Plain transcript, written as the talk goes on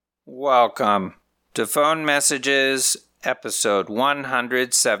Welcome to Phone Messages, episode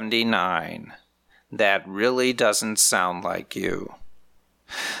 179. That really doesn't sound like you.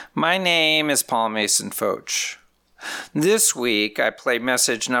 My name is Paul Mason Foch. This week I play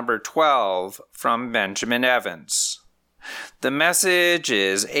message number 12 from Benjamin Evans. The message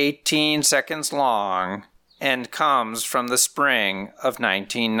is 18 seconds long and comes from the spring of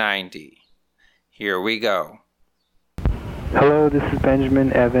 1990. Here we go. Hello, this is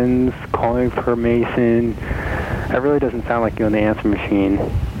Benjamin Evans calling for Mason. That really doesn't sound like you on the answer machine.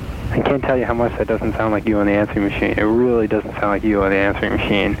 I can't tell you how much that doesn't sound like you on the answering machine. It really doesn't sound like you on the answering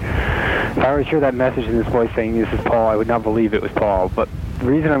machine. If I were to hear that message in this voice saying, "This is Paul," I would not believe it was Paul. But the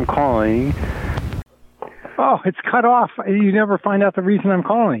reason I'm calling... Oh, it's cut off. You never find out the reason I'm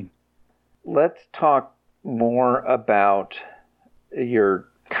calling. Let's talk more about your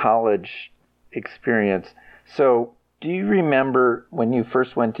college experience. So, do you remember when you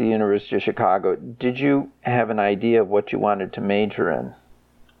first went to the University of Chicago, did you have an idea of what you wanted to major in?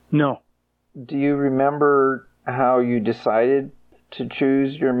 No. Do you remember how you decided to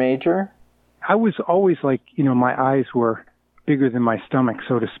choose your major? I was always like, my eyes were bigger than my stomach,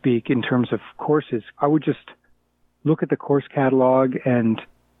 so to speak, in terms of courses. I would just look at the course catalog and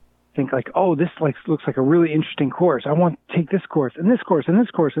think like, oh, this looks like a really interesting course. I want to take this course and this course and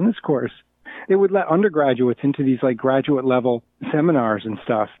this course and this course. They would let undergraduates into these like graduate level seminars and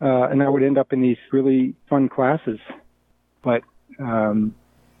stuff. And I would end up in these really fun classes. But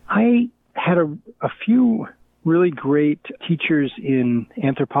I had a few really great teachers in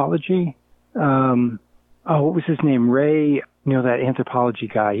anthropology. What was his name? Ray, that anthropology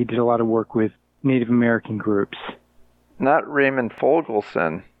guy. He did a lot of work with Native American groups. Not Raymond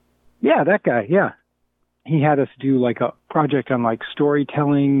Fogelson. Yeah, that guy, yeah. He had us do like a project on like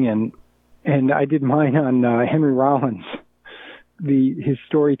storytelling and I did mine on Henry Rollins, his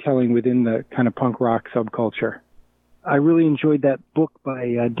storytelling within the kind of punk rock subculture. I really enjoyed that book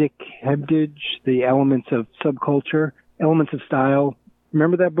by Dick Hebdige, The Elements of Subculture, Elements of Style.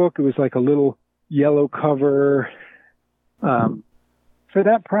 Remember that book? It was like a little yellow cover. For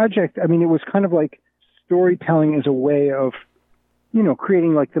that project, it was kind of like storytelling as a way of,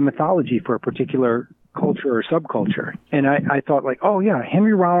 creating like the mythology for a particular culture or subculture. And I thought like, oh yeah,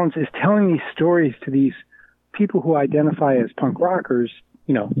 Henry Rollins is telling these stories to these people who identify as punk rockers,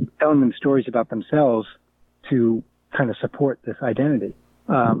 telling them stories about themselves to kind of support this identity.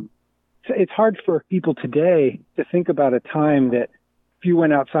 So it's hard for people today to think about a time that if you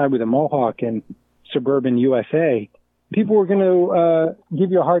went outside with a mohawk in suburban USA, people were going to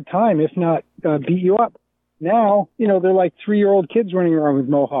give you a hard time, if not beat you up. Now, they're like 3-year-old kids running around with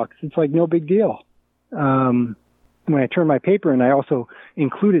mohawks. It's like no big deal. When I turned my paper in, I also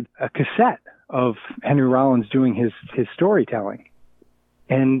included a cassette of Henry Rollins doing his storytelling.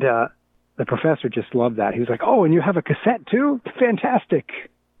 And the professor just loved that. He was like, oh, and you have a cassette too? Fantastic.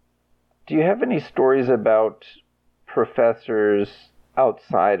 Do you have any stories about professors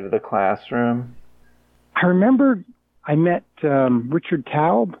outside of the classroom? I remember I met Richard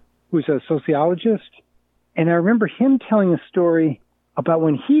Taub, who's a sociologist, and I remember him telling a story about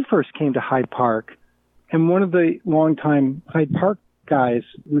when he first came to Hyde Park. And one of the longtime Hyde Park guys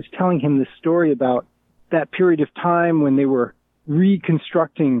was telling him this story about that period of time when they were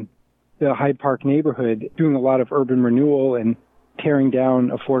reconstructing the Hyde Park neighborhood, doing a lot of urban renewal and tearing down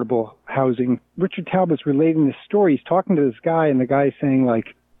affordable housing. Richard Taub was relating this story. He's talking to this guy, and the guy's saying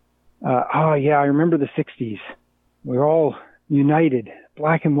like, oh yeah, I remember the 60s. We're all united,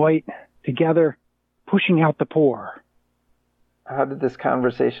 black and white, together, pushing out the poor. How did this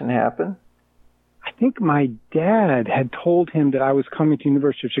conversation happen? I think my dad had told him that I was coming to the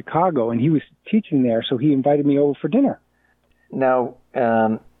University of Chicago, and he was teaching there, so he invited me over for dinner. Now,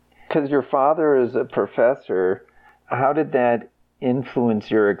 because your father is a professor, how did that influence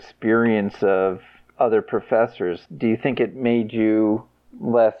your experience of other professors? Do you think it made you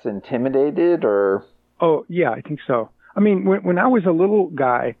less intimidated, or? Oh, yeah, I think so. When I was a little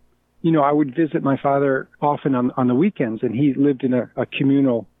guy, I would visit my father often on the weekends, and he lived in a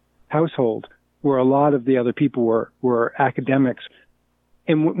communal household where a lot of the other people were academics.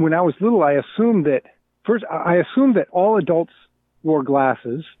 And when I was little, I assumed that all adults wore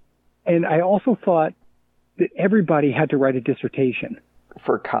glasses, and I also thought that everybody had to write a dissertation.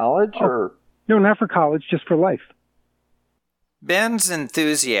 For college, or? No, not for college, just for life. Ben's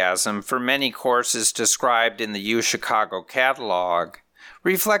enthusiasm for many courses described in the UChicago catalog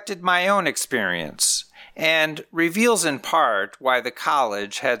reflected my own experience and reveals in part why the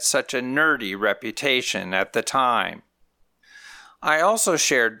college had such a nerdy reputation at the time. I also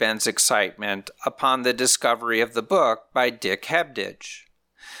shared Ben's excitement upon the discovery of the book by Dick Hebdige.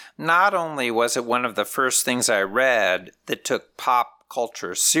 Not only was it one of the first things I read that took pop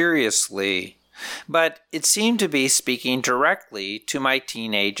culture seriously, but it seemed to be speaking directly to my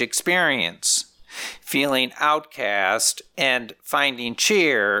teenage experience, feeling outcast and finding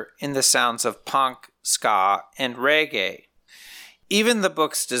cheer in the sounds of punk, ska, and reggae. Even the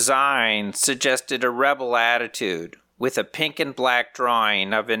book's design suggested a rebel attitude, with a pink and black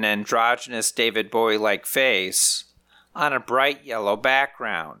drawing of an androgynous David Bowie-like face on a bright yellow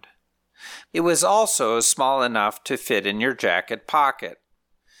background. It was also small enough to fit in your jacket pocket.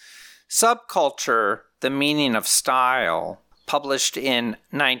 Subculture, The Meaning of Style, published in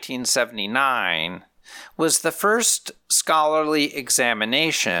 1979, was the first scholarly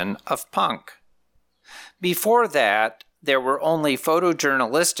examination of punk. Before that, there were only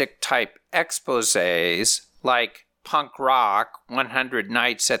photojournalistic-type exposés like Punk Rock, 100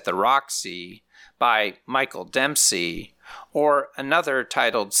 Nights at the Roxy by Michael Dempsey, or another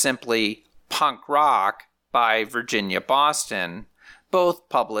titled simply Punk Rock by Virginia Boston, both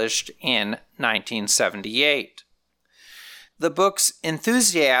published in 1978. The book's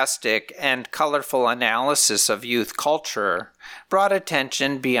enthusiastic and colorful analysis of youth culture brought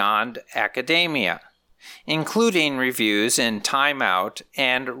attention beyond academia, including reviews in Time Out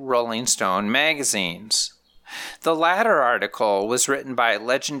and Rolling Stone magazines. The latter article was written by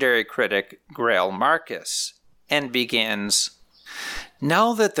legendary critic Greil Marcus and begins,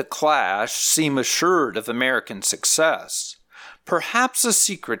 "Now that the Clash seem assured of American success, perhaps a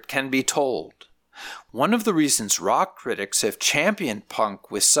secret can be told. One of the reasons rock critics have championed punk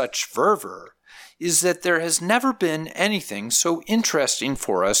with such fervor is that there has never been anything so interesting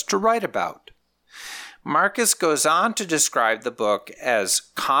for us to write about." Marcus goes on to describe the book as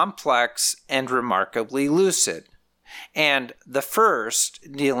complex and remarkably lucid, and the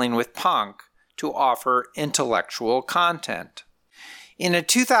first dealing with punk to offer intellectual content. In a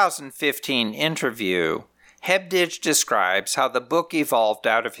 2015 interview, Hebdige describes how the book evolved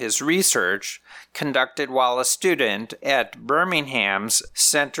out of his research conducted while a student at Birmingham's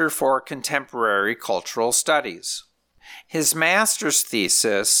Center for Contemporary Cultural Studies. His master's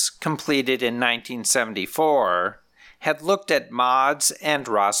thesis, completed in 1974, had looked at mods and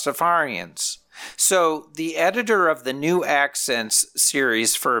Rastafarians. So the editor of the New Accents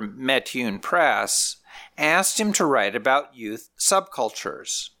series for Methuen Press asked him to write about youth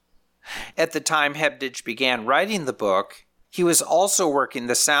subcultures. At the time Hebdige began writing the book, he was also working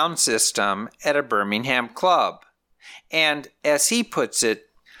the sound system at a Birmingham club. And as he puts it,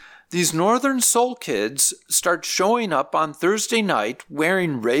 "These Northern Soul kids start showing up on Thursday night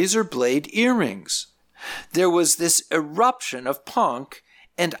wearing razor blade earrings. There was this eruption of punk,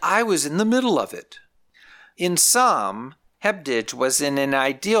 and I was in the middle of it." In sum, Hebdige was in an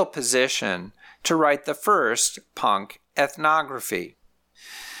ideal position to write the first punk ethnography.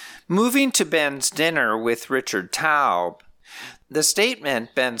 Moving to Ben's dinner with Richard Taub, the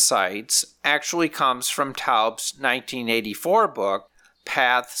statement Ben cites actually comes from Taub's 1984 book,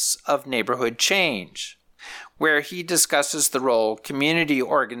 Paths of Neighborhood Change, where he discusses the role community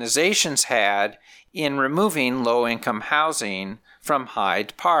organizations had in removing low-income housing from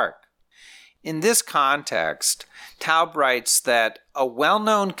Hyde Park. In this context, Taub writes that a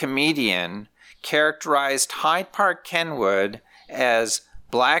well-known comedian characterized Hyde Park Kenwood as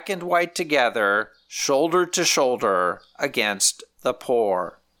black and white together, shoulder to shoulder, against the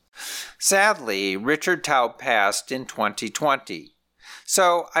poor. Sadly, Richard Taub passed in 2020.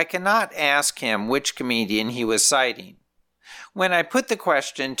 So I cannot ask him which comedian he was citing. When I put the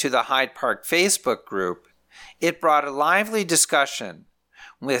question to the Hyde Park Facebook group, it brought a lively discussion,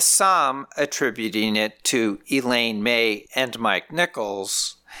 with some attributing it to Elaine May and Mike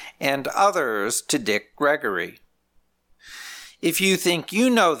Nichols, and others to Dick Gregory. If you think you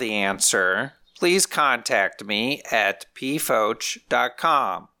know the answer, please contact me at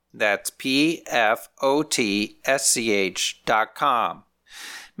pfoch.com. That's pfotsch.com.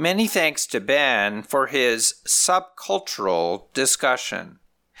 Many thanks to Ben for his subcultural discussion.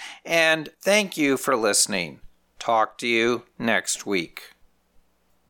 And thank you for listening. Talk to you next week.